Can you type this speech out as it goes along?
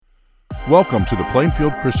Welcome to the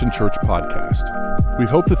Plainfield Christian Church podcast. We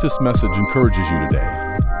hope that this message encourages you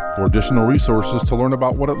today. For additional resources to learn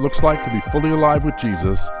about what it looks like to be fully alive with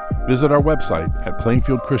Jesus, visit our website at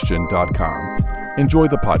plainfieldchristian.com. Enjoy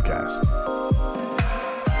the podcast.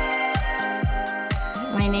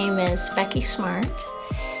 My name is Becky Smart,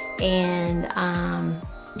 and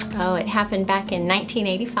it happened back in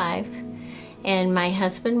 1985. And my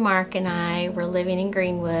husband Mark and I were living in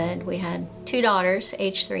Greenwood. We had two daughters,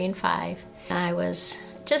 age 3 and 5. And I was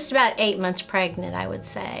just about 8 months pregnant, I would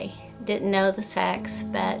say. Didn't know the sex,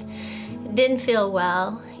 but didn't feel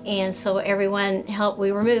well. And so everyone helped.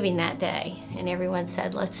 We were moving that day, and everyone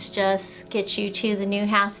said, let's just get you to the new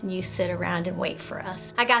house and you sit around and wait for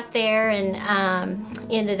us. I got there and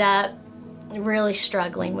ended up really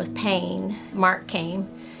struggling with pain. Mark came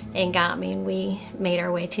and got me, and we made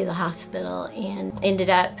our way to the hospital and ended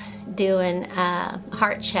up doing a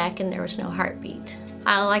heart check, and there was no heartbeat.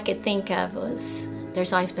 All I could think of was,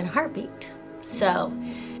 there's always been a heartbeat. So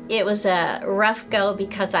it was a rough go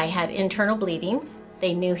because I had internal bleeding.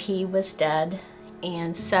 They knew he was dead,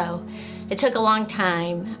 and so it took a long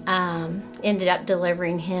time. Ended up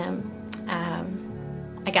delivering him.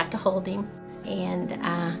 I got to hold him, and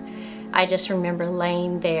I just remember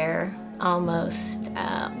laying there almost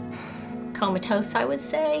comatose, I would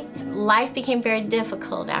say. Life became very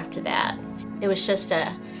difficult after that. It was just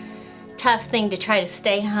a tough thing to try to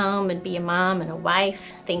stay home and be a mom and a wife.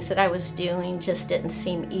 Things that I was doing just didn't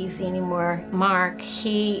seem easy anymore. Mark,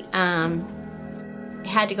 he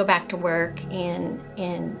had to go back to work and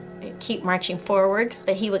keep marching forward,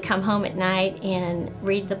 but he would come home at night and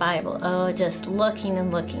read the Bible, just looking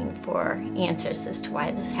and looking for answers as to why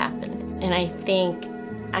this happened. And I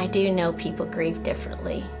do know people grieve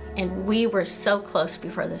differently, and we were so close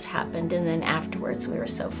before this happened, and then afterwards we were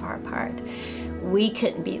so far apart. We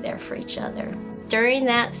couldn't be there for each other. During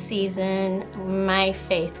that season, my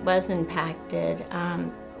faith was impacted.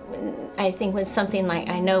 I think when something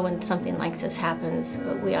like this happens,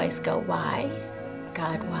 we always go, why?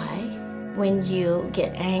 God, why? When you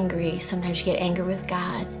get angry, sometimes you get angry with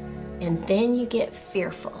God, and then you get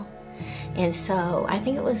fearful. And so I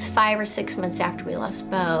think it was 5 or 6 months after we lost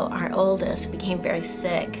Bo, our oldest became very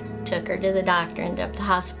sick. Took her to the doctor, ended up at the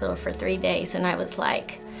hospital for 3 days, and I was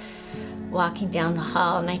like walking down the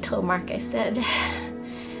hall, and I told Mark, I said,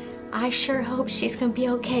 I sure hope she's gonna be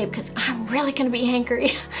okay because I'm really gonna be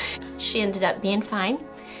angry. She ended up being fine.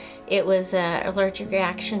 It was an allergic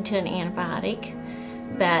reaction to an antibiotic,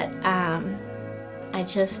 but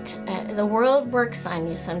the world works on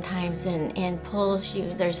you sometimes and pulls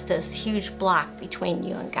you. There's this huge block between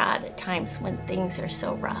you and God at times when things are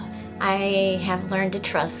so rough. I have learned to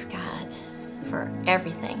trust God for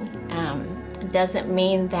everything. It doesn't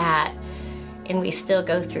mean that, and we still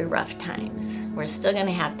go through rough times. We're still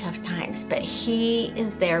gonna have tough times, but He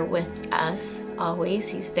is there with us always.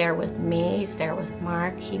 He's there with me, He's there with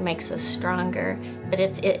Mark. He makes us stronger. But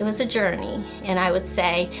it was a journey, and I would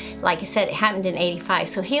say, like I said, it happened in 85,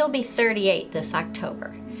 so he'll be 38 this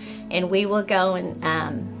October. And we will go and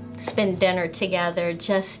spend dinner together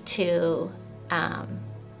just to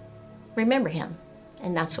remember him,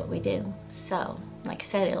 and that's what we do. So, like I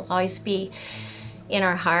said, it'll always be in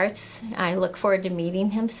our hearts. I look forward to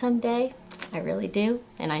meeting him someday. I really do,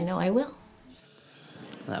 and I know I will.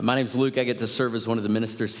 My name's Luke. I get to serve as one of the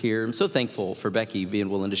ministers here. I'm so thankful for Becky being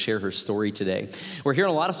willing to share her story today. We're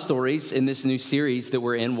hearing a lot of stories in this new series that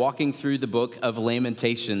we're in, walking through the book of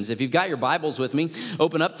Lamentations. If you've got your Bibles with me,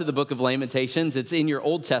 open up to the book of Lamentations. It's in your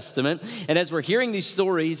Old Testament. And as we're hearing these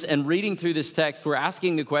stories and reading through this text, we're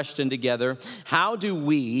asking the question together, how do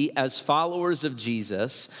we, as followers of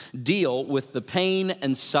Jesus, deal with the pain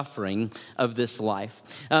and suffering of this life?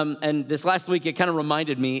 And this last week, it kind of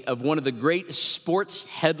reminded me of one of the great sports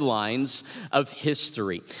headlines of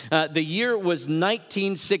history. The year was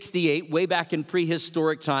 1968, way back in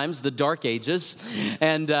prehistoric times, the Dark Ages,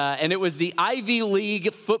 and it was the Ivy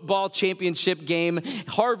League football championship game.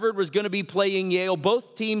 Harvard was going to be playing Yale.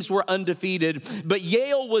 Both teams were undefeated, but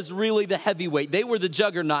Yale was really the heavyweight. They were the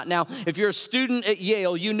juggernaut. Now, if you're a student at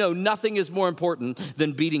Yale, you know nothing is more important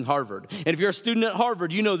than beating Harvard. And if you're a student at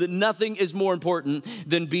Harvard, you know that nothing is more important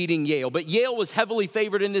than beating Yale. But Yale was heavily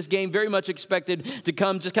favored in this game, very much expected to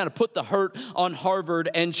come, just kind of put the hurt on Harvard.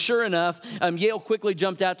 And sure enough, Yale quickly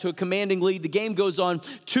jumped out to a commanding lead. The game goes on,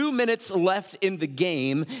 2 minutes left in the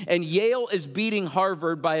game, and Yale is beating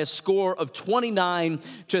Harvard by a score of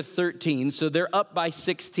 29-13. So they're up by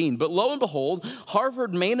 16. But lo and behold,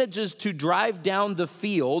 Harvard manages to drive down the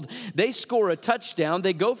field. They score a touchdown.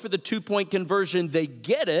 They go for the 2-point conversion. They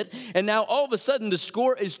get it. And now all of a sudden the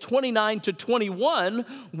score is 29-21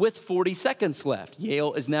 with 40 seconds left.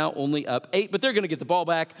 Yale is now only up 8, but they're going to get the ball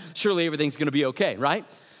back. Surely everything's going to be okay, right?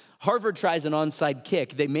 Harvard tries an onside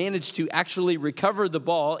kick. They manage to actually recover the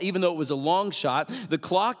ball, even though it was a long shot. The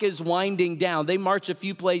clock is winding down. They march a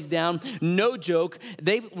few plays down. No joke.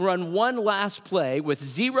 They run one last play with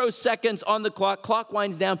 0 seconds on the clock. Clock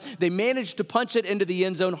winds down. They manage to punch it into the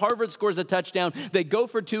end zone. Harvard scores a touchdown. They go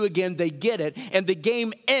for 2 again. They get it. And the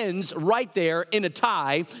game ends right there in a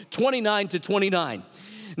tie, 29-29.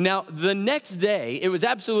 Now, the next day, it was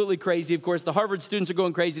absolutely crazy. Of course, the Harvard students are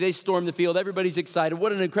going crazy. They storm the field. Everybody's excited.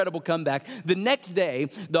 What an incredible comeback. The next day,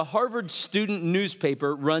 the Harvard student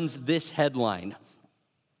newspaper runs this headline: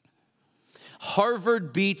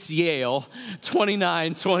 Harvard beats Yale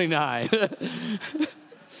 29-29.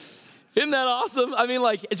 Isn't that awesome? I mean,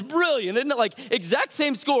 it's brilliant, isn't it? Exact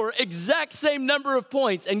same score, exact same number of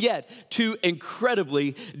points, and yet 2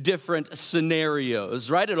 incredibly different scenarios,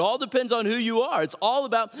 right? It all depends on who you are. It's all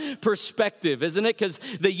about perspective, isn't it? Because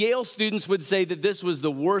the Yale students would say that this was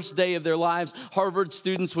the worst day of their lives. Harvard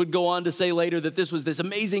students would go on to say later that this was this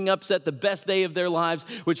amazing upset, the best day of their lives,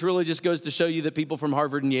 which really just goes to show you that people from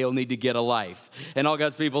Harvard and Yale need to get a life. And all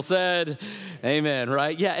God's people said, amen,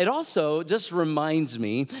 right? Yeah, it also just reminds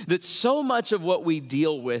me that so much of what we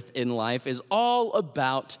deal with in life is all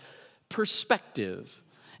about perspective.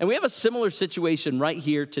 And we have a similar situation right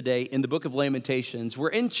here today in the book of Lamentations. We're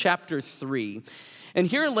in chapter 3. And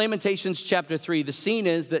here in Lamentations chapter 3, the scene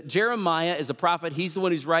is that Jeremiah is a prophet. He's the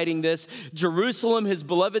one who's writing this. Jerusalem, his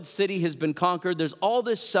beloved city, has been conquered. There's all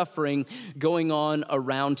this suffering going on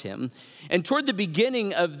around him. And toward the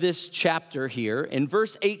beginning of this chapter here, in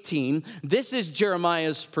verse 18, this is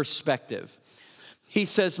Jeremiah's perspective. He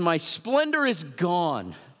says, "My splendor is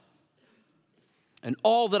gone, and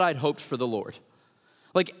all that I'd hoped for the Lord."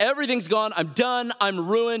 Everything's gone. I'm done. I'm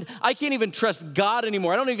ruined. I can't even trust God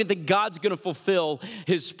anymore. I don't even think God's going to fulfill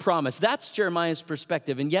his promise. That's Jeremiah's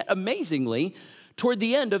perspective. And yet, amazingly, toward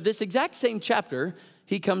the end of this exact same chapter,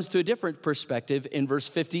 he comes to a different perspective in verse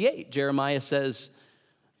 58. Jeremiah says,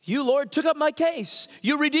 "You, Lord, took up my case.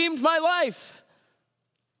 You redeemed my life."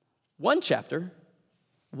 One chapter,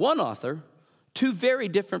 one author, 2 very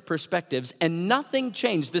different perspectives, and nothing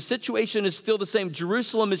changed. The situation is still the same.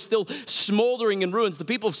 Jerusalem is still smoldering in ruins. The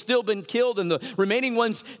people have still been killed, and the remaining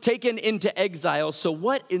ones taken into exile. So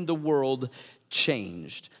what in the world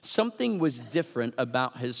changed? Something was different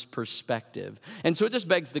about his perspective. And so it just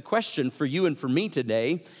begs the question for you and for me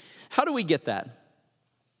today, how do we get that?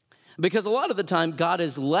 Because a lot of the time, God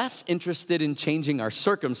is less interested in changing our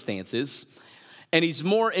circumstances, and he's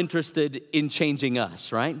more interested in changing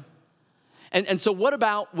us, right? And so what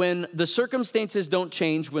about when the circumstances don't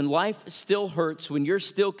change, when life still hurts, when you're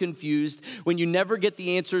still confused, when you never get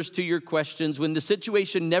the answers to your questions, when the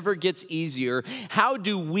situation never gets easier? How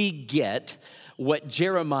do we get what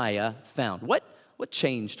Jeremiah found? What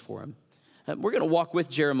changed for him? We're going to walk with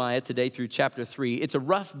Jeremiah today through chapter 3. It's a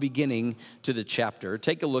rough beginning to the chapter.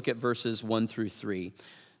 Take a look at verses 1 through 3.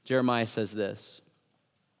 Jeremiah says this.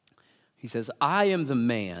 He says, "I am the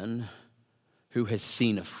man who has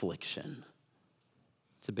seen affliction."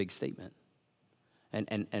 It's a big statement.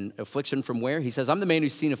 And affliction from where? He says, "I'm the man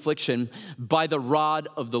who's seen affliction by the rod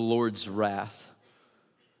of the Lord's wrath.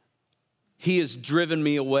 He has driven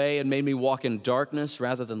me away and made me walk in darkness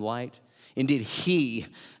rather than light. Indeed, he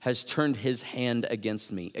has turned his hand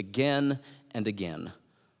against me again and again,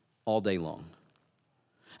 all day long."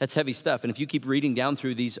 That's heavy stuff. And if you keep reading down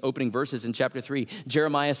through these opening verses in chapter 3,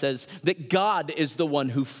 Jeremiah says that God is the one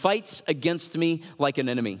who fights against me like an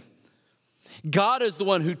enemy. God is the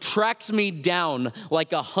one who tracks me down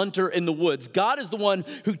like a hunter in the woods. God is the one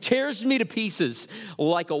who tears me to pieces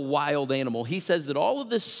like a wild animal. He says that all of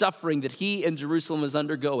this suffering that he and Jerusalem is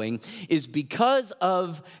undergoing is because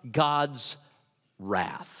of God's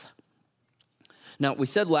wrath. Now, we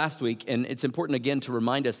said last week, and it's important again to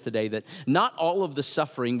remind us today, that not all of the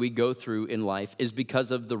suffering we go through in life is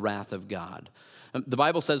because of the wrath of God. The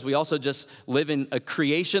Bible says we also just live in a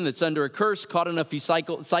creation that's under a curse, caught in a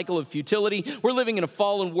cycle of futility. We're living in a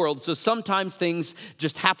fallen world, so sometimes things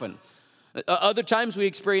just happen. Other times we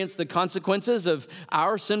experience the consequences of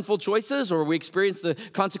our sinful choices, or we experience the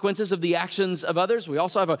consequences of the actions of others. We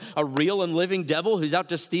also have a real and living devil who's out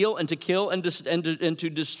to steal and to kill and to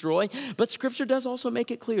destroy. But Scripture does also make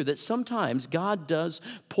it clear that sometimes God does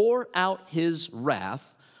pour out his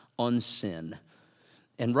wrath on sin.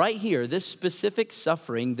 And right here, this specific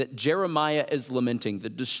suffering that Jeremiah is lamenting, the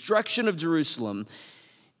destruction of Jerusalem,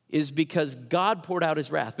 is because God poured out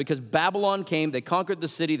his wrath. Because Babylon came, they conquered the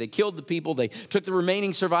city, they killed the people, they took the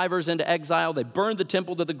remaining survivors into exile, they burned the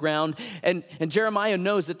temple to the ground. And Jeremiah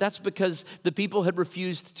knows that that's because the people had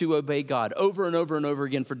refused to obey God. Over and over and over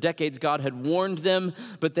again, for decades, God had warned them,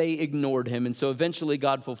 but they ignored him. And so eventually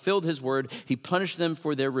God fulfilled his word. He punished them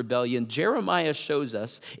for their rebellion. Jeremiah shows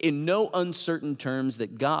us in no uncertain terms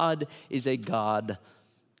that God is a God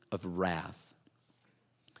of wrath.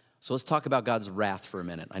 So let's talk about God's wrath for a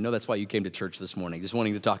minute. I know that's why you came to church this morning, just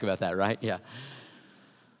wanting to talk about that, right? Yeah.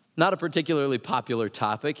 Not a particularly popular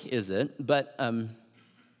topic, is it? But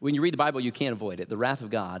when you read the Bible, you can't avoid it. The wrath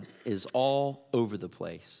of God is all over the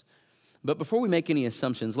place. But before we make any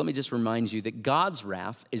assumptions, let me just remind you that God's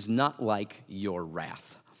wrath is not like your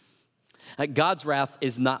wrath. God's wrath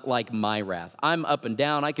is not like my wrath. I'm up and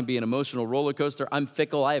down. I can be an emotional roller coaster. I'm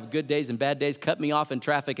fickle. I have good days and bad days. Cut me off in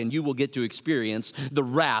traffic and you will get to experience the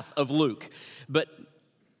wrath of Luke. But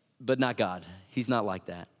not God. He's not like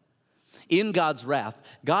that. In God's wrath,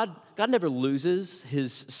 God never loses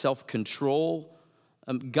his self-control.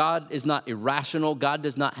 God is not irrational. God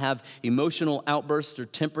does not have emotional outbursts or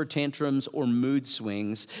temper tantrums or mood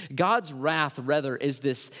swings. God's wrath, rather, is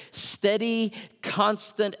this steady,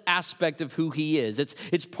 constant aspect of who he is.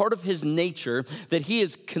 It's part of his nature that he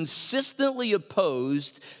is consistently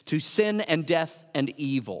opposed to sin and death and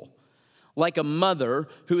evil. Like a mother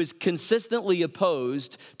who is consistently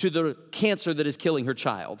opposed to the cancer that is killing her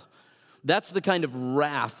child. That's the kind of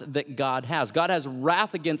wrath that God has. God has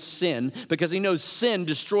wrath against sin because he knows sin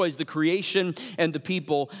destroys the creation and the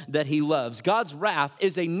people that he loves. God's wrath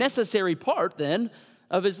is a necessary part, then,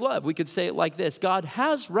 of his love. We could say it like this: God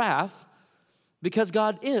has wrath because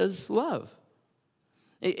God is love.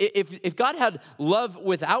 If God had love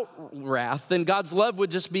without wrath, then God's love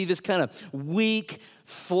would just be this kind of weak,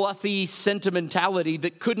 fluffy sentimentality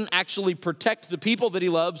that couldn't actually protect the people that he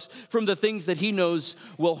loves from the things that he knows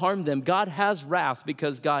will harm them. God has wrath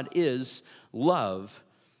because God is love.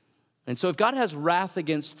 And so if God has wrath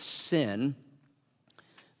against sin,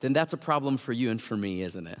 then that's a problem for you and for me,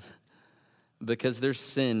 isn't it? Because there's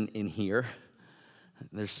sin in here.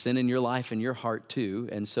 There's sin in your life and your heart too.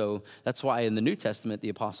 And so that's why in the New Testament, the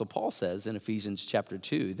Apostle Paul says in Ephesians chapter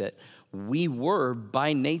 2 that we were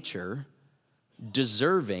by nature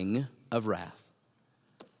deserving of wrath.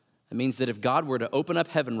 It means that if God were to open up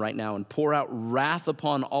heaven right now and pour out wrath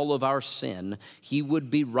upon all of our sin, he would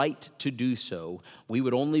be right to do so. We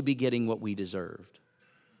would only be getting what we deserved.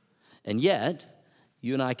 And yet,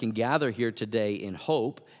 you and I can gather here today in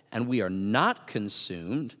hope, and we are not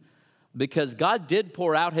consumed, because God did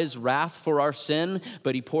pour out his wrath for our sin,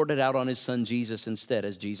 but he poured it out on his son Jesus instead,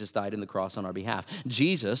 as Jesus died on the cross on our behalf.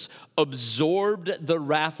 Jesus absorbed the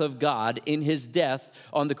wrath of God in his death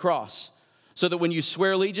on the cross. So that when you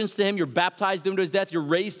swear allegiance to him, you're baptized into his death, you're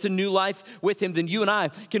raised to new life with him, then you and I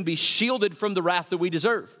can be shielded from the wrath that we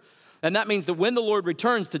deserve. And that means that when the Lord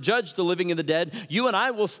returns to judge the living and the dead, you and I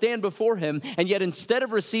will stand before him. And yet instead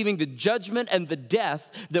of receiving the judgment and the death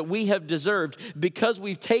that we have deserved, because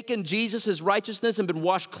we've taken Jesus' righteousness and been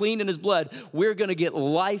washed clean in his blood, we're going to get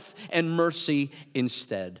life and mercy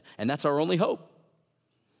instead. And that's our only hope.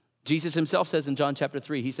 Jesus himself says in John chapter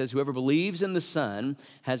 3, he says, whoever believes in the Son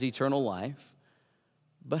has eternal life,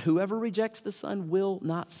 but whoever rejects the Son will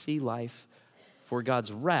not see life, for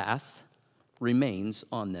God's wrath remains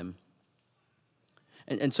on them.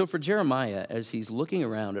 And so for Jeremiah, as he's looking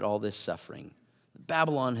around at all this suffering,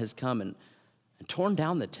 Babylon has come and torn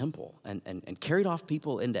down the temple and carried off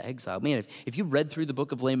people into exile. Man, if you read through the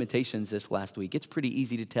book of Lamentations this last week, it's pretty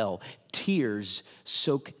easy to tell. Tears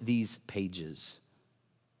soak these pages.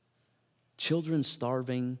 Children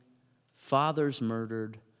starving, fathers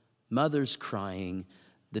murdered, mothers crying,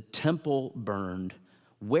 the temple burned.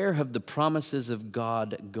 Where have the promises of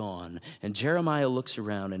God gone? And Jeremiah looks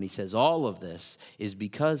around and he says, all of this is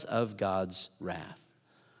because of God's wrath.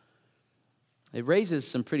 It raises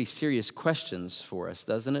some pretty serious questions for us,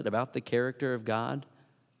 doesn't it, about the character of God?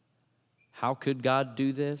 How could God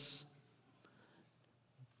do this?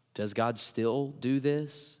 Does God still do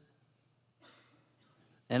this?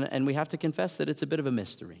 And we have to confess that it's a bit of a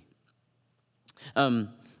mystery.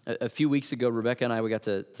 A few weeks ago, Rebecca and I, we got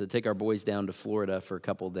to take our boys down to Florida for a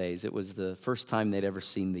couple of days. It was the first time they'd ever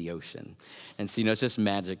seen the ocean. And so, it's just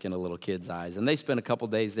magic in a little kid's eyes. And they spent a couple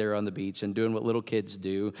of days there on the beach and doing what little kids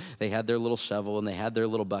do. They had their little shovel and they had their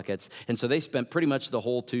little buckets. And so they spent pretty much the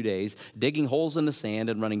whole 2 days digging holes in the sand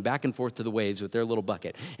and running back and forth to the waves with their little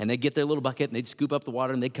bucket. And they'd get their little bucket and they'd scoop up the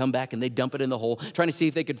water and they'd come back and they'd dump it in the hole, trying to see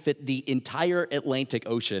if they could fit the entire Atlantic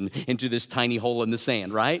Ocean into this tiny hole in the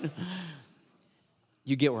sand, right?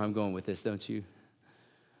 You get where I'm going with this, don't you?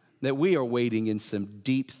 That we are wading in some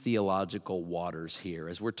deep theological waters here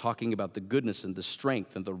as we're talking about the goodness and the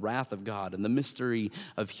strength and the wrath of God and the mystery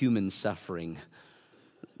of human suffering.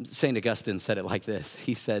 St. Augustine said it like this.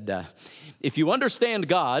 He said, if you understand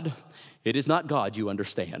God, it is not God you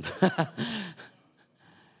understand.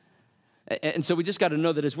 And so we just got to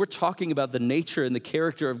know that as we're talking about the nature and the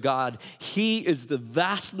character of God, He is the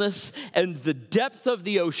vastness and the depth of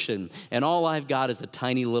the ocean. And all I've got is a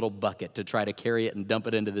tiny little bucket to try to carry it and dump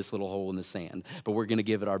it into this little hole in the sand. But we're going to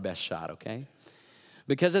give it our best shot, okay?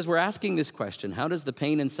 Because as we're asking this question, how does the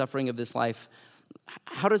pain and suffering of this life,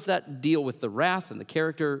 how does that deal with the wrath and the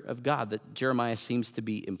character of God that Jeremiah seems to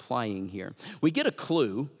be implying here? We get a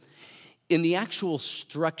clue in the actual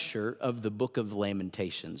structure of the book of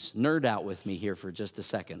Lamentations. Nerd out with me here for just a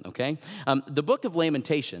second, okay? The book of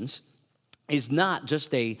Lamentations is not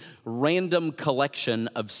just a random collection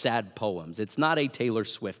of sad poems. It's not a Taylor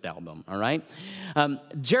Swift album, all right?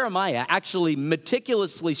 Jeremiah actually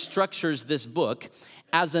meticulously structures this book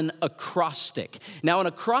as an acrostic. Now, an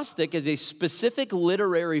acrostic is a specific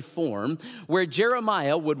literary form where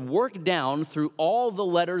Jeremiah would work down through all the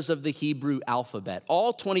letters of the Hebrew alphabet,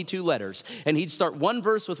 all 22 letters. And he'd start one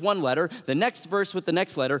verse with one letter, the next verse with the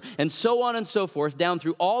next letter, and so on and so forth, down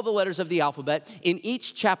through all the letters of the alphabet in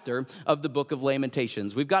each chapter of the book of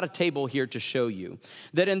Lamentations. We've got a table here to show you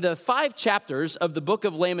that in the 5 chapters of the book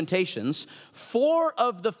of Lamentations, 4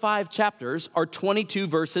 of the 5 chapters are 22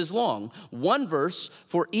 verses long, one verse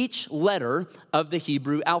for each letter of the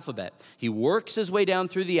Hebrew alphabet. He works his way down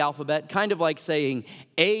through the alphabet, kind of like saying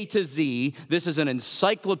A to Z, this is an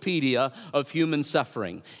encyclopedia of human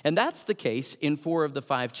suffering. And that's the case in 4 of the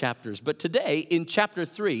 5 chapters. But today, in chapter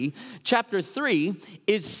 3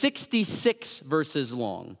 is 66 verses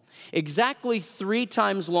long. Exactly 3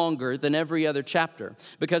 times longer than every other chapter,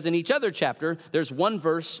 because in each other chapter, there's 1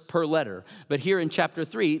 verse per letter. But here in chapter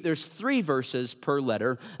 3, there's 3 verses per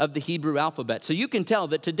letter of the Hebrew alphabet. So you can tell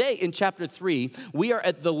that today in chapter 3, we are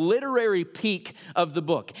at the literary peak of the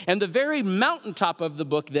book. And the very mountaintop of the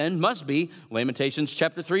book then must be Lamentations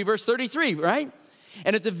chapter 3, verse 33, right?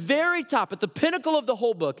 And at the very top, at the pinnacle of the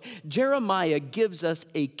whole book, Jeremiah gives us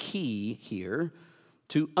a key here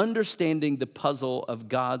to understanding the puzzle of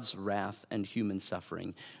God's wrath and human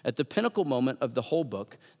suffering. At the pinnacle moment of the whole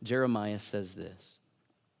book, Jeremiah says this.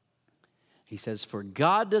 He says, "For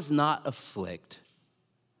God does not afflict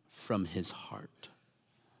from his heart."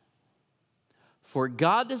 For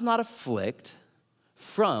God does not afflict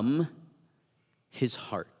from his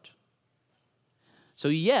heart. So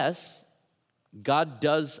yes, God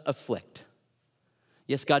does afflict.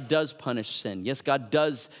 Yes, God does punish sin. Yes, God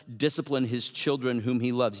does discipline his children whom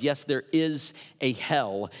he loves. Yes, there is a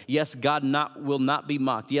hell. Yes, God will not be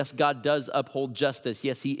mocked. Yes, God does uphold justice.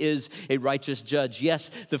 Yes, he is a righteous judge.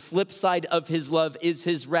 Yes, the flip side of his love is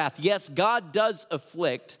his wrath. Yes, God does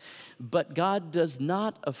afflict, but God does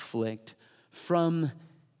not afflict from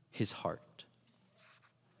his heart.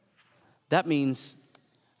 That means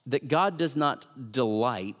that God does not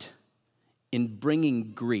delight in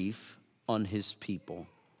bringing grief on his people.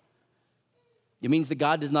 It means that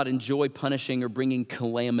God does not enjoy punishing or bringing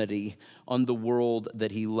calamity on the world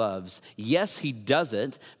that he loves. Yes, he does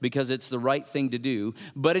it because it's the right thing to do,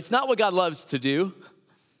 but it's not what God loves to do.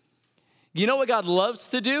 You know what God loves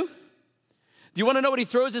to do? Do you want to know what he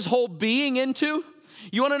throws his whole being into?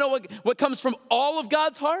 You want to know what comes from all of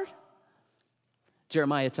God's heart?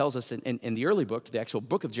 Jeremiah tells us in the early book, the actual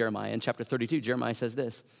book of Jeremiah, in chapter 32, Jeremiah says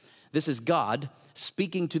this. This is God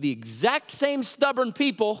speaking to the exact same stubborn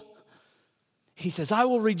people. He says, I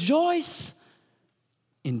will rejoice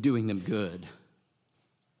in doing them good,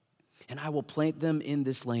 and I will plant them in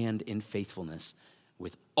this land in faithfulness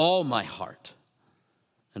with all my heart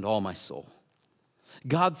and all my soul.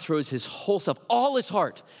 God throws his whole self, all his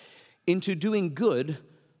heart, into doing good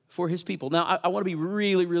for his people. Now, I want to be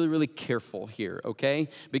really, really, really careful here, okay?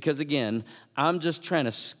 Because again, I'm just trying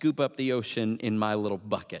to scoop up the ocean in my little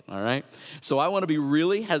bucket, all right? So I want to be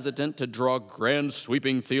really hesitant to draw grand,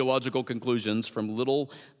 sweeping theological conclusions from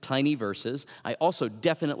little tiny verses. I also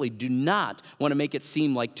definitely do not want to make it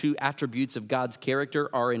seem like two attributes of God's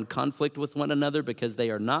character are in conflict with one another, because they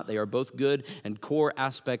are not. They are both good and core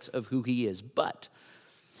aspects of who he is. But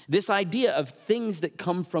this idea of things that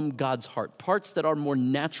come from God's heart, parts that are more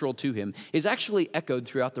natural to him, is actually echoed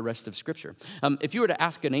throughout the rest of Scripture. If you were to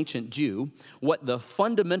ask an ancient Jew what the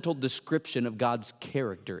fundamental description of God's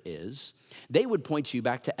character is, they would point you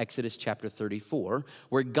back to Exodus chapter 34,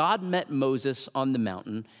 where God met Moses on the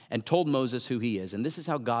mountain and told Moses who he is. And this is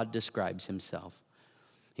how God describes himself.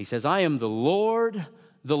 He says, I am the Lord,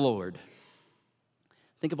 the Lord.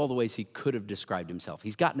 Think of all the ways he could have described himself.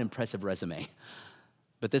 He's got an impressive resume.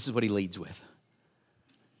 But this is what he leads with.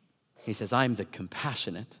 He says, I'm the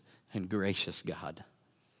compassionate and gracious God,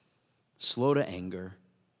 slow to anger,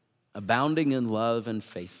 abounding in love and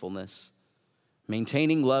faithfulness,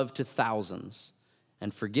 maintaining love to thousands,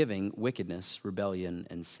 and forgiving wickedness, rebellion,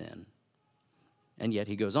 and sin. And yet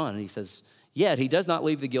he goes on and he says, yet he does not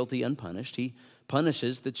leave the guilty unpunished. He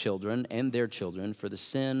punishes the children and their children for the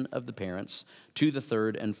sin of the parents to the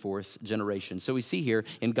third and fourth generation. So we see here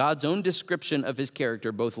in God's own description of his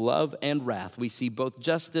character, both love and wrath. We see both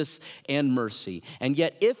justice and mercy. And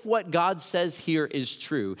yet if what God says here is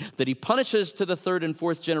true, that he punishes to the third and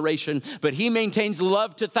fourth generation, but he maintains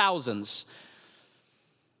love to thousands,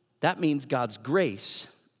 that means God's grace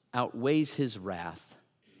outweighs his wrath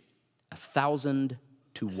 1,000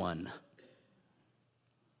 to 1.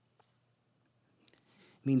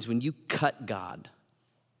 Means when you cut God,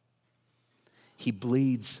 he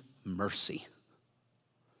bleeds mercy.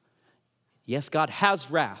 Yes, God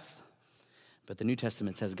has wrath, but the New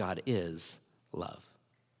Testament says God is love.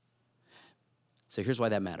 So here's why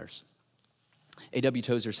that matters. A.W.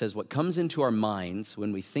 Tozer says, what comes into our minds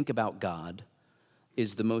when we think about God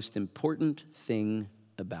is the most important thing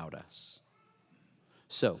about us.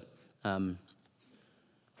 So,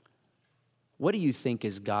 what do you think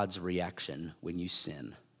is God's reaction when you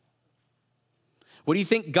sin? What do you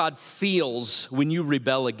think God feels when you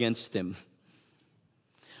rebel against him?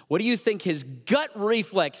 What do you think his gut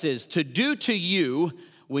reflex is to do to you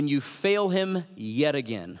when you fail him yet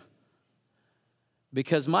again?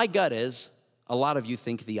 Because my gut is, a lot of you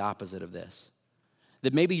think the opposite of this.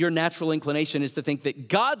 That maybe your natural inclination is to think that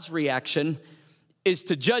God's reaction is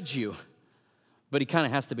to judge you, but he kind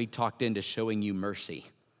of has to be talked into showing you mercy.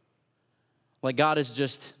 Like God is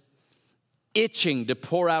just itching to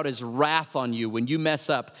pour out his wrath on you when you mess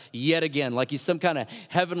up yet again, like he's some kind of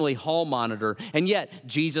heavenly hall monitor. And yet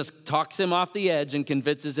Jesus talks him off the edge and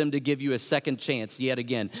convinces him to give you a second chance yet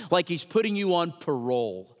again, like he's putting you on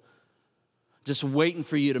parole, just waiting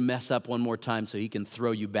for you to mess up one more time so he can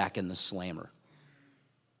throw you back in the slammer.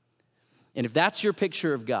 And if that's your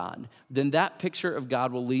picture of God, then that picture of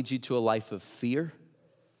God will lead you to a life of fear.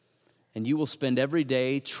 And you will spend every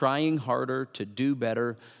day trying harder to do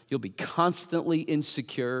better. You'll be constantly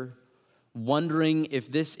insecure, wondering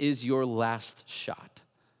if this is your last shot,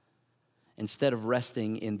 instead of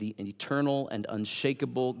resting in the eternal and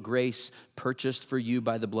unshakable grace purchased for you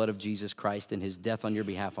by the blood of Jesus Christ and his death on your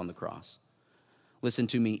behalf on the cross. Listen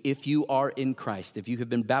to me. If you are in Christ, if you have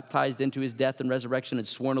been baptized into his death and resurrection and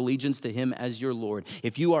sworn allegiance to him as your Lord,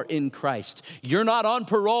 if you are in Christ, you're not on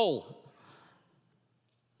parole.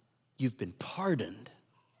 You've been pardoned.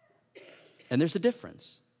 And there's a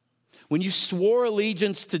difference. When you swore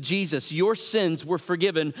allegiance to Jesus, your sins were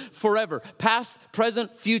forgiven forever. Past,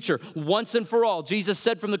 present, future, once and for all. Jesus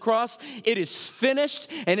said from the cross, it is finished.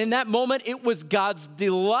 And in that moment, it was God's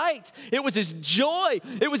delight. It was his joy.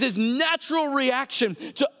 It was his natural reaction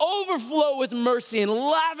to overflow with mercy and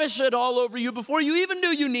lavish it all over you before you even knew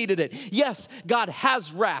you needed it. Yes, God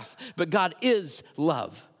has wrath, but God is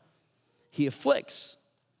love. He afflicts,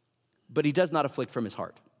 but he does not afflict from his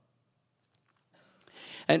heart.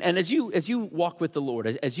 And as you walk with the Lord,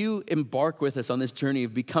 as you embark with us on this journey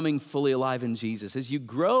of becoming fully alive in Jesus, as you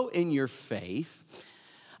grow in your faith,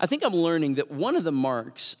 I think I'm learning that one of the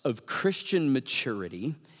marks of Christian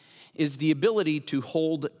maturity is the ability to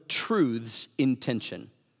hold truths in tension.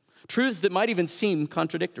 Truths that might even seem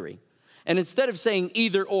contradictory. And instead of saying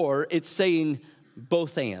either or, it's saying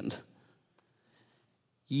both and.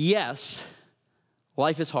 Yes,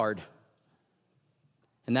 life is hard.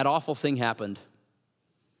 And that awful thing happened.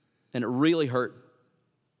 And it really hurt.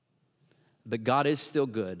 But God is still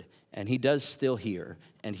good, and he does still hear,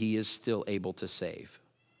 and he is still able to save.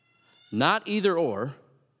 Not either or,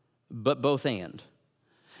 but both and.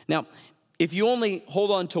 Now, if you only hold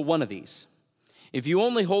on to one of these, if you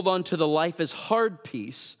only hold on to the life is hard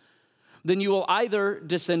piece, then you will either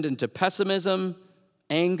descend into pessimism,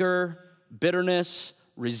 anger, bitterness,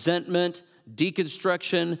 resentment,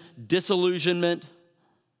 deconstruction, disillusionment.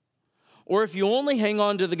 Or if you only hang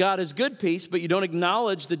on to the God is good piece, but you don't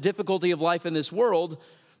acknowledge the difficulty of life in this world,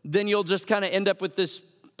 then you'll just kind of end up with this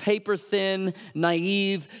paper-thin,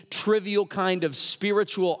 naive, trivial kind of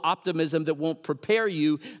spiritual optimism that won't prepare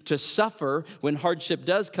you to suffer when hardship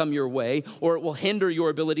does come your way, or it will hinder your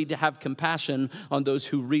ability to have compassion on those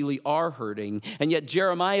who really are hurting. And yet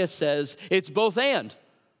Jeremiah says it's both and.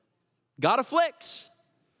 God afflicts,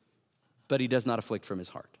 but he does not afflict from his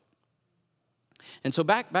heart. And so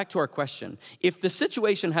back to our question. If the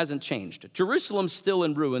situation hasn't changed, Jerusalem's still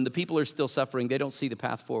in ruin, the people are still suffering, they don't see the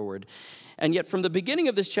path forward. And yet from the beginning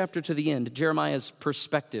of this chapter to the end, Jeremiah's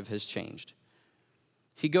perspective has changed.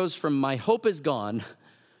 He goes from my hope is gone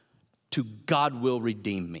to God will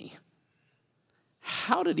redeem me.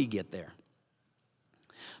 How did he get there?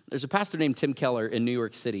 There's a pastor named Tim Keller in New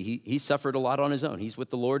York City. He suffered a lot on his own. He's with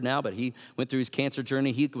the Lord now, but he went through his cancer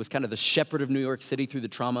journey. He was kind of the shepherd of New York City through the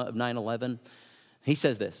trauma of 9/11. He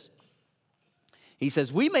says this. He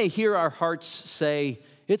says, we may hear our hearts say,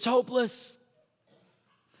 it's hopeless,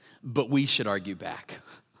 but we should argue back.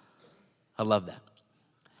 I love that.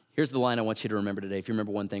 Here's the line I want you to remember today. If you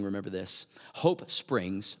remember one thing, remember this. Hope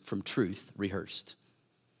springs from truth rehearsed.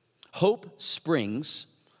 Hope springs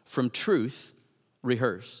from truth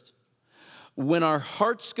rehearsed. When our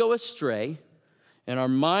hearts go astray and our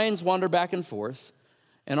minds wander back and forth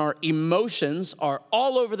and our emotions are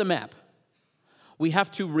all over the map, we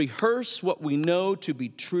have to rehearse what we know to be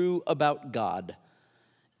true about God,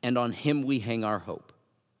 and on him we hang our hope.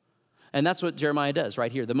 And that's what Jeremiah does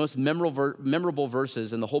right here. The most memorable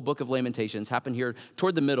verses in the whole book of Lamentations happen here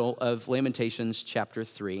toward the middle of Lamentations chapter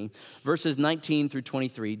 3. Verses 19 through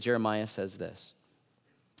 23, Jeremiah says this.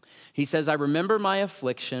 He says, I remember my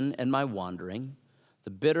affliction and my wandering,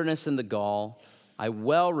 the bitterness and the gall. I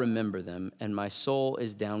well remember them, and my soul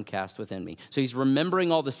is downcast within me. So he's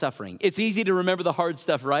remembering all the suffering. It's easy to remember the hard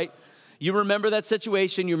stuff, right? You remember that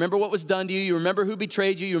situation. You remember what was done to you. You remember who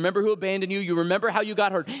betrayed you. You remember who abandoned you. You remember how you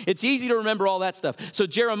got hurt. It's easy to remember all that stuff. So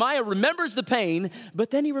Jeremiah remembers the pain,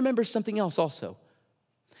 but then he remembers something else also.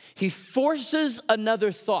 He forces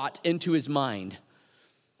another thought into his mind.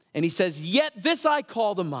 And he says, yet this I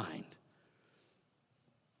call to mind.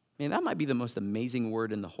 Man, that might be the most amazing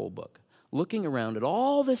word in the whole book. Looking around at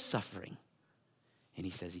all this suffering. And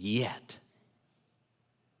he says, yet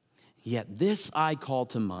this I call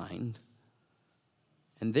to mind,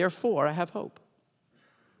 and therefore I have hope.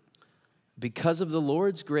 Because of the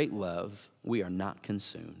Lord's great love, we are not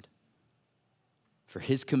consumed. For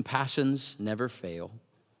his compassions never fail.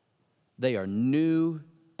 They are new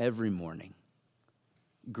every morning.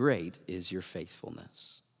 Great is your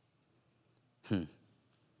faithfulness.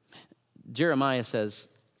 Jeremiah says,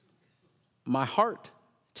 my heart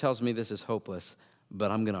tells me this is hopeless, but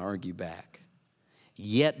I'm going to argue back.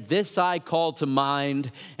 Yet this I call to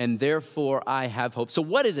mind, and therefore I have hope. So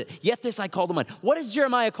what is it? Yet this I call to mind. What does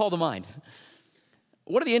Jeremiah call to mind?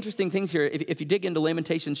 One of the interesting things here, if you dig into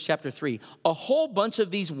Lamentations chapter 3, a whole bunch of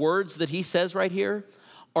these words that he says right here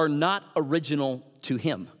are not original to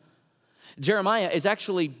him. Jeremiah is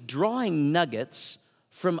actually drawing nuggets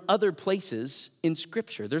from other places in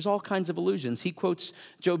Scripture. There's all kinds of allusions. He quotes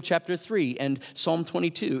Job chapter 3 and Psalm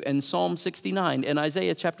 22 and Psalm 69 and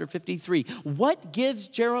Isaiah chapter 53. What gives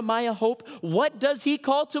Jeremiah hope? What does he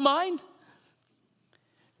call to mind?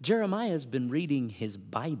 Jeremiah's been reading his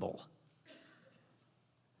Bible.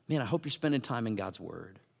 Man, I hope you're spending time in God's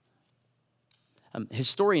Word.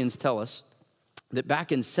 Historians tell us that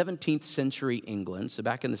back in 17th century England, so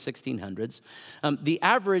back in the 1600s, the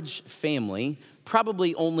average family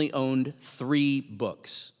probably only owned 3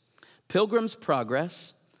 books: Pilgrim's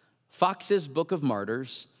Progress, Fox's Book of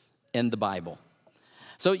Martyrs, and the Bible.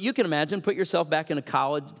 So you can imagine, put yourself back in a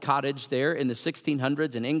cottage there in the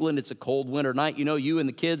 1600s in England. It's a cold winter night. You know, you and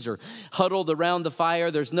the kids are huddled around the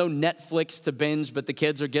fire. There's no Netflix to binge, but the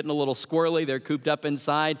kids are getting a little squirrely. They're cooped up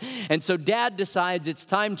inside. And so Dad decides it's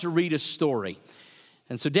time to read a story.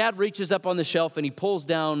 And so Dad reaches up on the shelf and he pulls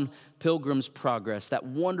down Pilgrim's Progress, that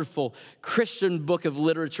wonderful Christian book of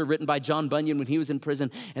literature written by John Bunyan when he was in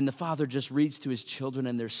prison. And the father just reads to his children,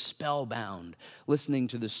 and they're spellbound, listening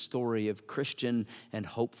to the story of Christian and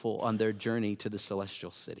hopeful on their journey to the celestial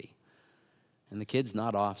city. And the kids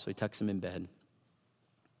nod off, so he tucks them in bed.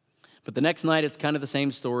 But the next night, it's kind of the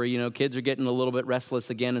same story. You know, kids are getting a little bit restless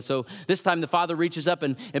again. And so this time the father reaches up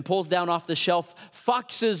and pulls down off the shelf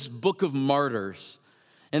Fox's Book of Martyrs.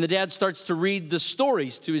 And the dad starts to read the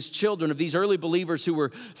stories to his children of these early believers who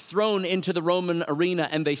were thrown into the Roman arena,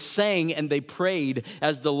 and they sang and they prayed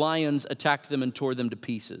as the lions attacked them and tore them to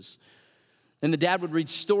pieces. And the dad would read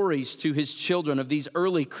stories to his children of these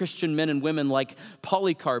early Christian men and women like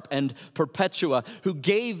Polycarp and Perpetua, who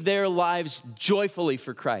gave their lives joyfully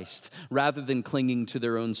for Christ rather than clinging to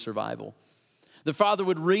their own survival. The father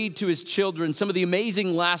would read to his children some of the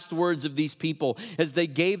amazing last words of these people as they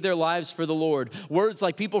gave their lives for the Lord. Words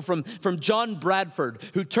like people from John Bradford,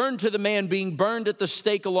 who turned to the man being burned at the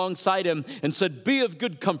stake alongside him and said, "Be of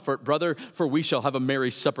good comfort, brother, for we shall have a merry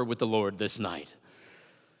supper with the Lord this night."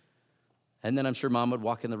 And then I'm sure mom would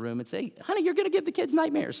walk in the room and say, "Honey, you're going to give the kids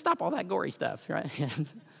nightmares. Stop all that gory stuff," right?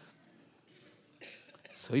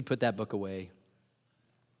 So he'd put that book away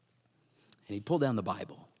and he'd pull down the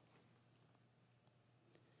Bible.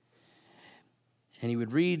 And he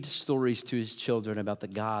would read stories to his children about the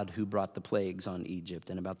God who brought the plagues on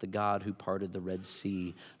Egypt, and about the God who parted the Red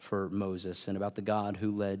Sea for Moses, and about the God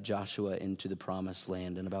who led Joshua into the promised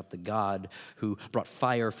land, and about the God who brought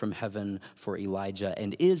fire from heaven for Elijah.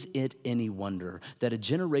 And is it any wonder that a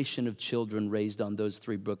generation of children raised on those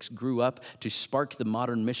three books grew up to spark the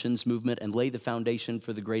modern missions movement and lay the foundation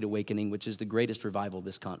for the Great Awakening, which is the greatest revival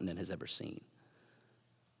this continent has ever seen?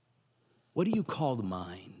 What do you call to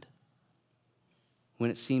mind when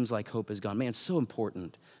it seems like hope is gone? Man, it's so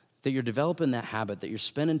important that you're developing that habit, that you're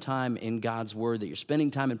spending time in God's word, that you're spending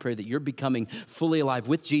time in prayer, that you're becoming fully alive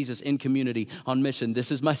with Jesus in community on mission.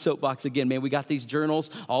 This is my soapbox again, man. We got these journals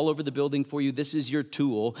all over the building for you. This is your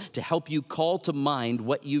tool to help you call to mind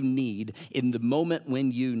what you need in the moment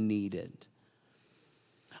when you need it.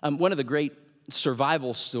 One of the great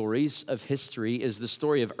survival stories of history is the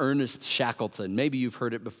story of Ernest Shackleton. Maybe you've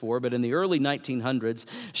heard it before, but in the early 1900s,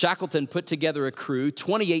 Shackleton put together a crew,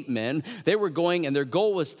 28 men. They were going, and their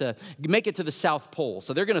goal was to make it to the South Pole.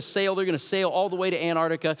 So they're going to sail all the way to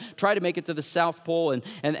Antarctica, try to make it to the South Pole,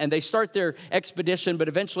 and they start their expedition, but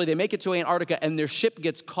eventually they make it to Antarctica, and their ship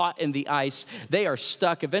gets caught in the ice. They are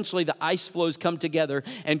stuck. Eventually the ice floes come together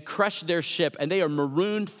and crush their ship, and they are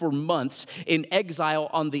marooned for months in exile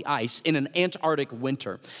on the ice in an Antarctic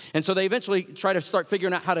winter. And so they eventually try to start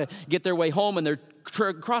figuring out how to get their way home, and they're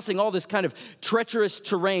crossing all this kind of treacherous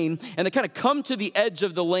terrain, and they kind of come to the edge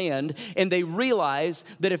of the land, and they realize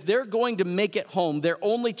that if they're going to make it home, their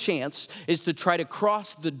only chance is to try to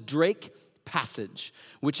cross the Drake Passage,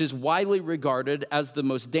 which is widely regarded as the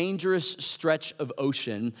most dangerous stretch of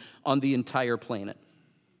ocean on the entire planet.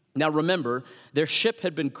 Now remember, their ship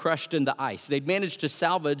had been crushed in the ice. They'd managed to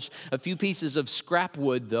salvage a few pieces of scrap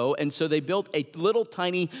wood, though, and so they built a little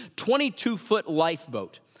tiny 22-foot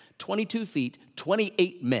lifeboat, 22 feet,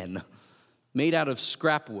 28 men, made out of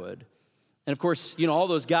scrap wood. And of course, you know, all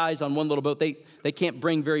those guys on one little boat, they can't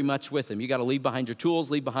bring very much with them. You got to leave behind your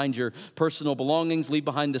tools, leave behind your personal belongings, leave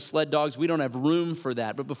behind the sled dogs. We don't have room for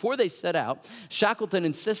that. But before they set out, Shackleton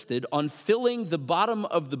insisted on filling the bottom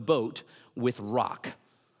of the boat with rock.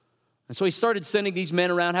 And so he started sending these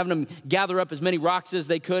men around, having them gather up as many rocks as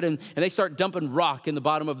they could, and they start dumping rock in the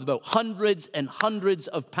bottom of the boat. Hundreds and hundreds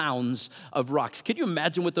of pounds of rocks. Can you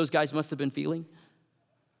imagine what those guys must have been feeling?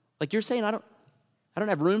 Like, you're saying, I don't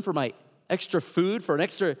have room for my extra food, for an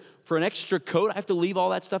extra coat. I have to leave all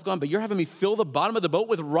that stuff gone, but you're having me fill the bottom of the boat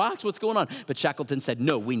with rocks? What's going on? But Shackleton said,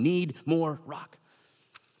 no, we need more rock.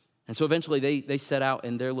 And so eventually they set out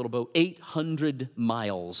in their little boat 800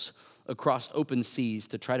 miles across open seas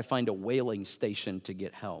to try to find a whaling station to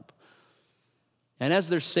get help. And as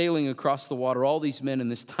they're sailing across the water, all these men in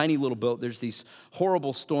this tiny little boat, there's these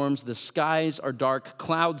horrible storms. The skies are dark,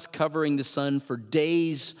 clouds covering the sun for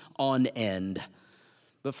days on end.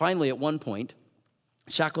 But finally, at one point,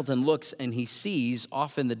 Shackleton looks and he sees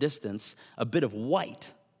off in the distance a bit of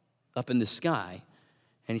white up in the sky.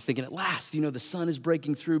 And he's thinking, at last, you know, the sun is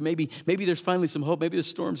breaking through. Maybe there's finally some hope. Maybe the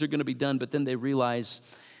storms are going to be done. But then they realize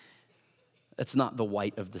it's not the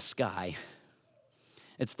white of the sky.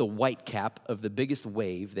 It's the white cap of the biggest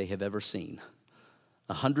wave they have ever seen,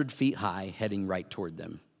 100 feet high, heading right toward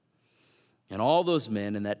them. And all those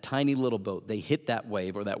men in that tiny little boat, they hit that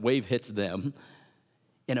wave, or that wave hits them.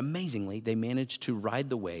 And amazingly, they managed to ride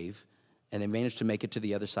the wave, and they managed to make it to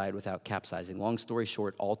the other side without capsizing. Long story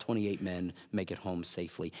short, all 28 men make it home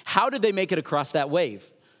safely. How did they make it across that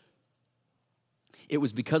wave? It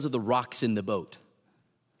was because of the rocks in the boat.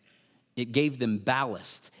 It gave them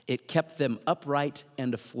ballast. It kept them upright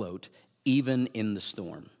and afloat, even in the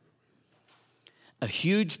storm. A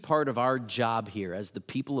huge part of our job here as the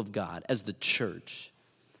people of God, as the church,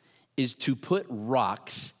 is to put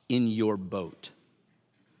rocks in your boat.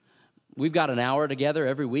 We've got an hour together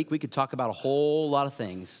every week. We could talk about a whole lot of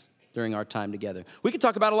things. during our time together. We could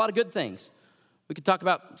talk about a lot of good things. We could talk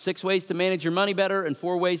about 6 ways to manage your money better and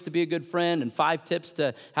 4 ways to be a good friend and 5 tips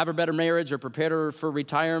to have a better marriage or prepare her for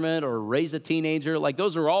retirement or raise a teenager. Like,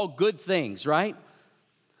 those are all good things, right?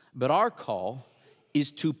 But our call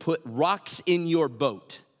is to put rocks in your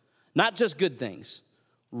boat. Not just good things,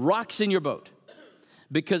 rocks in your boat.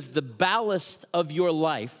 Because the ballast of your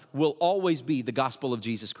life will always be the gospel of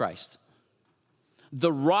Jesus Christ. The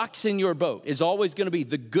rocks in your boat is always going to be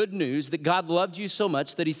the good news that God loved you so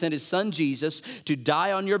much that he sent his son Jesus to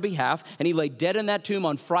die on your behalf, and he lay dead in that tomb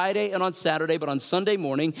on Friday and on Saturday, but on Sunday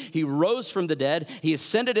morning, he rose from the dead. He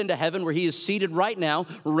ascended into heaven where he is seated right now,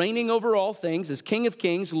 reigning over all things as King of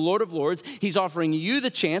Kings, Lord of Lords. He's offering you the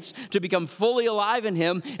chance to become fully alive in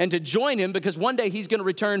him and to join him, because one day he's going to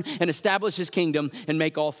return and establish his kingdom and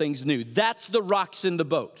make all things new. That's the rocks in the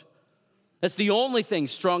boat. That's the only thing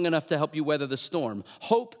strong enough to help you weather the storm.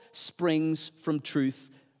 Hope springs from truth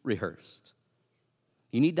rehearsed.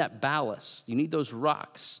 You need that ballast. You need those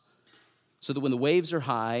rocks so that when the waves are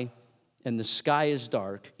high and the sky is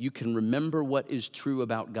dark, you can remember what is true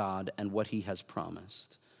about God and what he has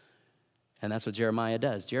promised. And that's what Jeremiah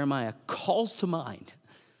does. Jeremiah calls to mind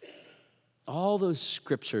all those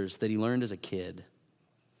scriptures that he learned as a kid.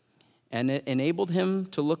 And it enabled him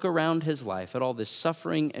to look around his life at all this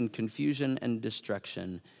suffering and confusion and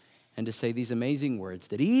destruction and to say these amazing words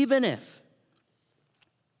that even if,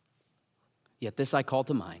 yet this I call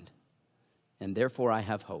to mind, and therefore I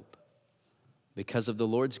have hope. Because of the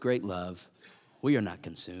Lord's great love, we are not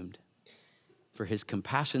consumed, for his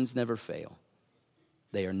compassions never fail.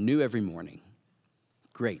 They are new every morning.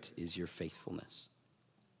 Great is your faithfulness.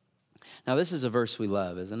 Now, this is a verse we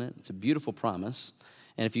love, isn't it? It's a beautiful promise.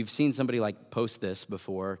 And if you've seen somebody like post this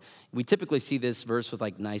before, we typically see this verse with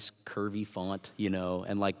like nice curvy font,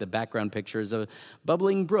 and like the background picture is a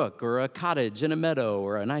bubbling brook or a cottage in a meadow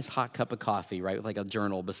or a nice hot cup of coffee, right? With like a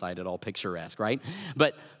journal beside it, all picturesque, right?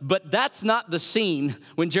 But that's not the scene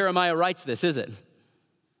when Jeremiah writes this, is it?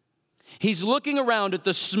 He's looking around at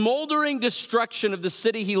the smoldering destruction of the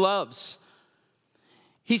city he loves.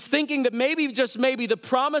 He's thinking that maybe, just maybe, the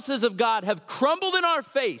promises of God have crumbled in our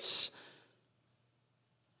face.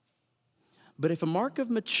 But if a mark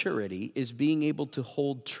of maturity is being able to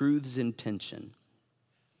hold truths in tension,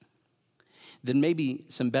 then maybe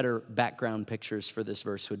some better background pictures for this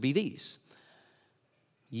verse would be these.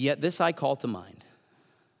 Yet this I call to mind,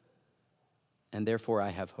 and therefore I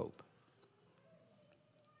have hope.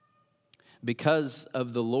 Because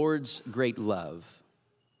of the Lord's great love,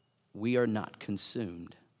 we are not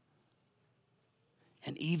consumed.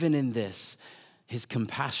 And even in this, his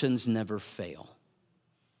compassions never fail.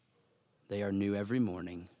 They are new every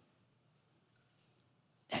morning.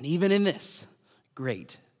 And even in this,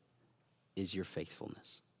 great is your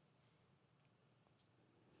faithfulness.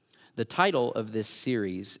 The title of this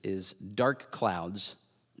series is Dark Clouds,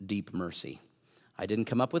 Deep Mercy. I didn't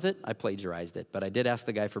come up with it, I plagiarized it, but I did ask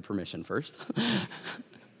the guy for permission first.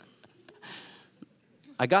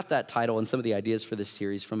 I got that title and some of the ideas for this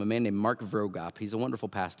series from a man named Mark Vrogop. He's a wonderful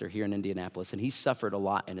pastor here in Indianapolis, and he suffered a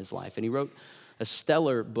lot in his life. And he wrote a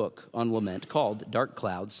stellar book on lament called Dark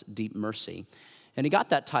Clouds, Deep Mercy. And he got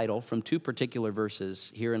that title from 2 particular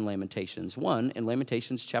verses here in Lamentations. One, in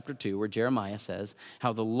Lamentations chapter 2, where Jeremiah says,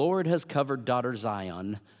 how the Lord has covered daughter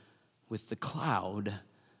Zion with the cloud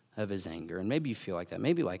of his anger. And maybe you feel like that.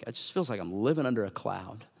 Maybe like, it just feels like I'm living under a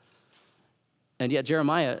cloud. And yet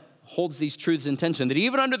Jeremiah holds these truths in tension, that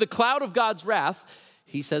even under the cloud of God's wrath,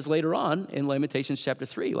 he says later on in Lamentations chapter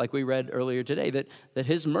 3, like we read earlier today, that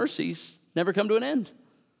his mercies never come to an end,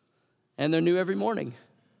 and they're new every morning.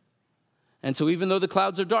 And so even though the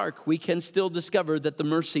clouds are dark, we can still discover that the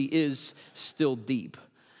mercy is still deep.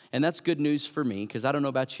 And that's good news for me, because I don't know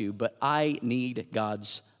about you, but I need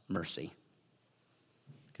God's mercy.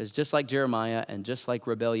 Because just like Jeremiah and just like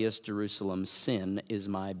rebellious Jerusalem, sin is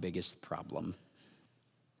my biggest problem.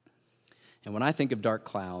 And when I think of dark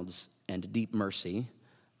clouds and deep mercy,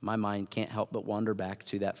 my mind can't help but wander back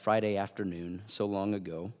to that Friday afternoon so long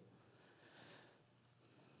ago,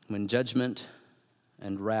 when judgment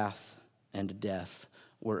and wrath and death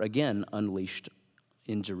were again unleashed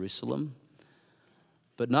in Jerusalem,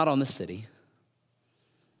 but not on the city,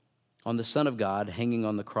 on the Son of God hanging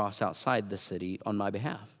on the cross outside the city on my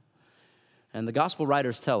behalf. And the gospel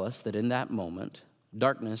writers tell us that in that moment,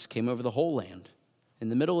 darkness came over the whole land in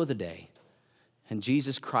the middle of the day, and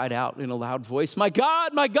Jesus cried out in a loud voice, my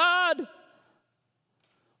God,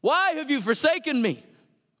 why have you forsaken me?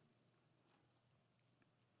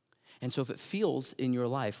 And so if it feels in your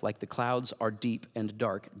life like the clouds are deep and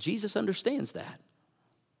dark, Jesus understands that.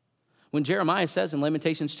 When Jeremiah says in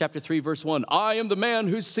Lamentations chapter 3, verse 1, I am the man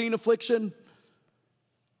who's seen affliction.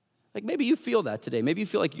 Like maybe you feel that today. Maybe you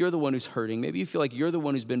feel like you're the one who's hurting. Maybe you feel like you're the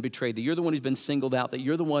one who's been betrayed, that you're the one who's been singled out, that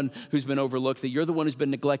you're the one who's been overlooked, that you're the one who's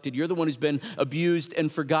been neglected, you're the one who's been abused and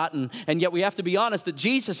forgotten. And yet we have to be honest that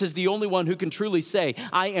Jesus is the only one who can truly say,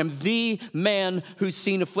 I am the man who's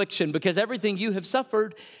seen affliction, because everything you have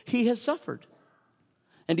suffered, he has suffered.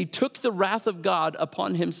 And he took the wrath of God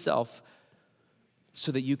upon himself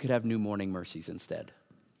so that you could have new morning mercies instead.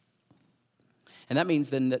 And that means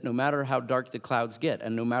then that no matter how dark the clouds get,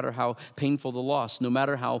 and no matter how painful the loss, no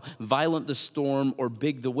matter how violent the storm or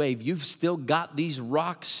big the wave, you've still got these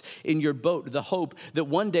rocks in your boat, the hope that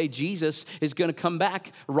one day Jesus is going to come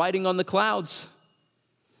back riding on the clouds.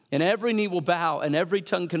 And every knee will bow and every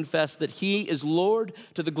tongue confess that he is Lord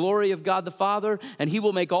to the glory of God the Father, and he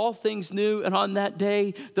will make all things new. And on that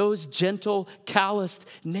day, those gentle, calloused,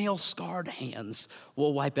 nail-scarred hands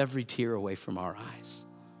will wipe every tear away from our eyes.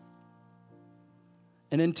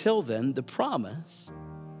 And until then, the promise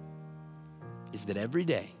is that every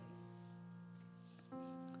day,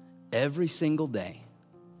 every single day,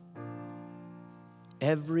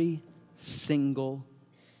 every single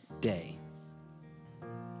day,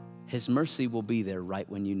 his mercy will be there right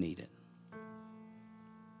when you need it.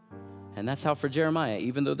 And that's how for Jeremiah,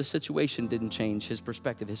 even though the situation didn't change, his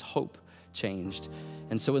perspective, his hope changed.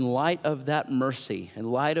 And so in light of that mercy, in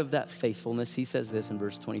light of that faithfulness, he says this in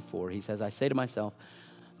verse 24. He says, I say to myself,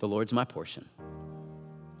 the Lord's my portion.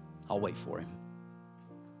 I'll wait for him.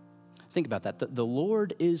 Think about that. The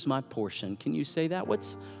Lord is my portion. Can you say that?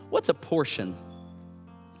 What's a portion?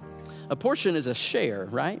 A portion is a share,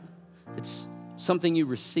 right? It's something you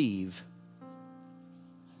receive.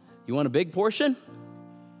 You want a big portion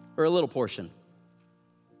or a little portion?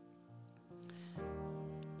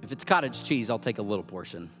 If it's cottage cheese, I'll take a little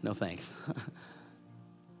portion. No thanks.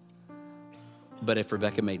 But if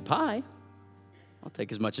Rebecca made pie, I'll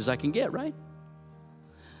take as much as I can get, right?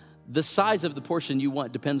 The size of the portion you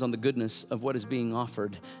want depends on the goodness of what is being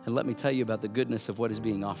offered. And let me tell you about the goodness of what is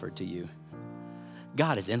being offered to you.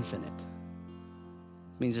 God is infinite.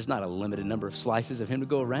 Means there's not a limited number of slices of him to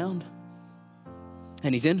go around.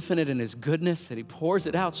 And he's infinite in his goodness, and he pours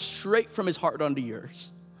it out straight from his heart onto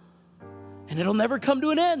yours. And it'll never come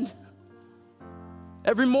to an end.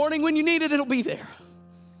 Every morning when you need it, it'll be there.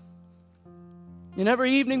 And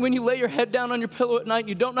every evening when you lay your head down on your pillow at night,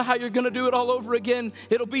 you don't know how you're going to do it all over again,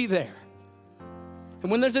 it'll be there.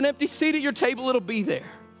 And when there's an empty seat at your table, it'll be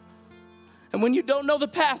there. And when you don't know the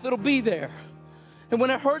path, it'll be there. And when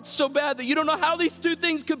it hurts so bad that you don't know how these two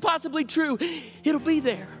things could possibly be true, it'll be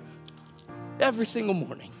there every single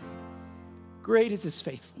morning. Great is his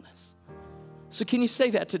faithfulness. So can you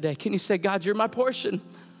say that today? Can you say, God, you're my portion.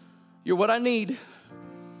 You're what I need.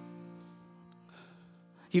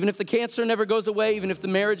 Even if the cancer never goes away, even if the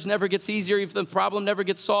marriage never gets easier, even if the problem never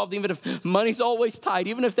gets solved, even if money's always tight,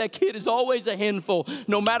 even if that kid is always a handful,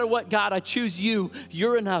 no matter what, God, I choose you.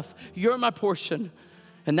 You're enough. You're my portion.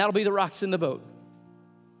 And that'll be the rocks in the boat.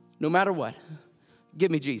 No matter what,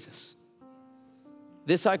 give me Jesus.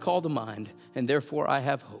 This I call to mind, and therefore I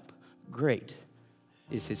have hope. Great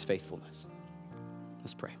is his faithfulness.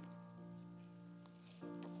 Let's pray.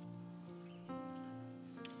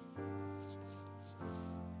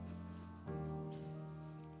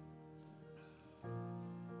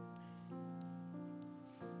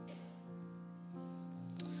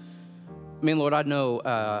 I mean, Lord, I know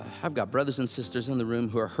I've got brothers and sisters in the room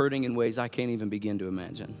who are hurting in ways I can't even begin to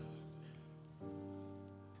imagine.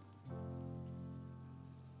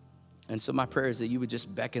 And so my prayer is that you would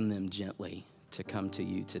just beckon them gently to come to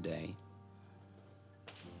you today,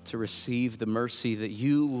 to receive the mercy that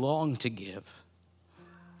you long to give.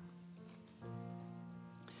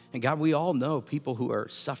 And God, we all know people who are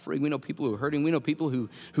suffering. We know people who are hurting. We know people who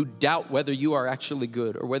doubt whether you are actually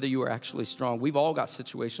good or whether you are actually strong. We've all got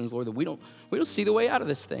situations, Lord, that we don't see the way out of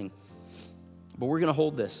this thing. But we're going to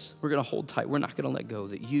hold this. We're going to hold tight. We're not going to let go,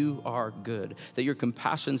 that you are good, that your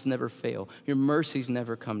compassions never fail. Your mercies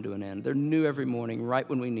never come to an end. They're new every morning, right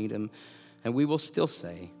when we need them. And we will still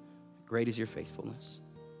say, great is your faithfulness.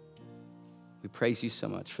 We praise you so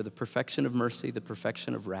much for the perfection of mercy, the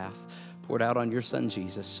perfection of wrath poured out on your son,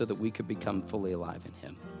 Jesus, so that we could become fully alive in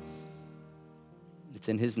him. It's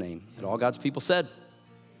in his name that all God's people said,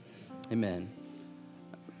 amen.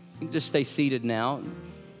 You can just stay seated now.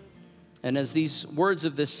 And as these words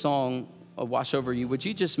of this song wash over you, would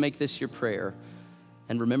you just make this your prayer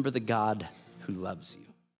and remember the God who loves you?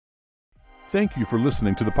 Thank you for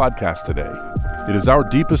listening to the podcast today. It is our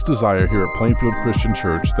deepest desire here at Plainfield Christian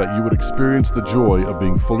Church that you would experience the joy of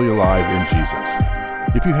being fully alive in Jesus.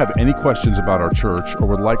 If you have any questions about our church or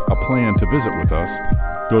would like a plan to visit with us,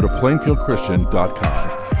 go to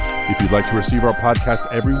plainfieldchristian.com. If you'd like to receive our podcast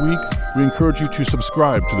every week, we encourage you to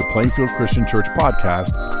subscribe to the Plainfield Christian Church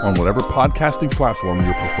podcast on whatever podcasting platform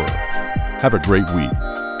you prefer. Have a great week.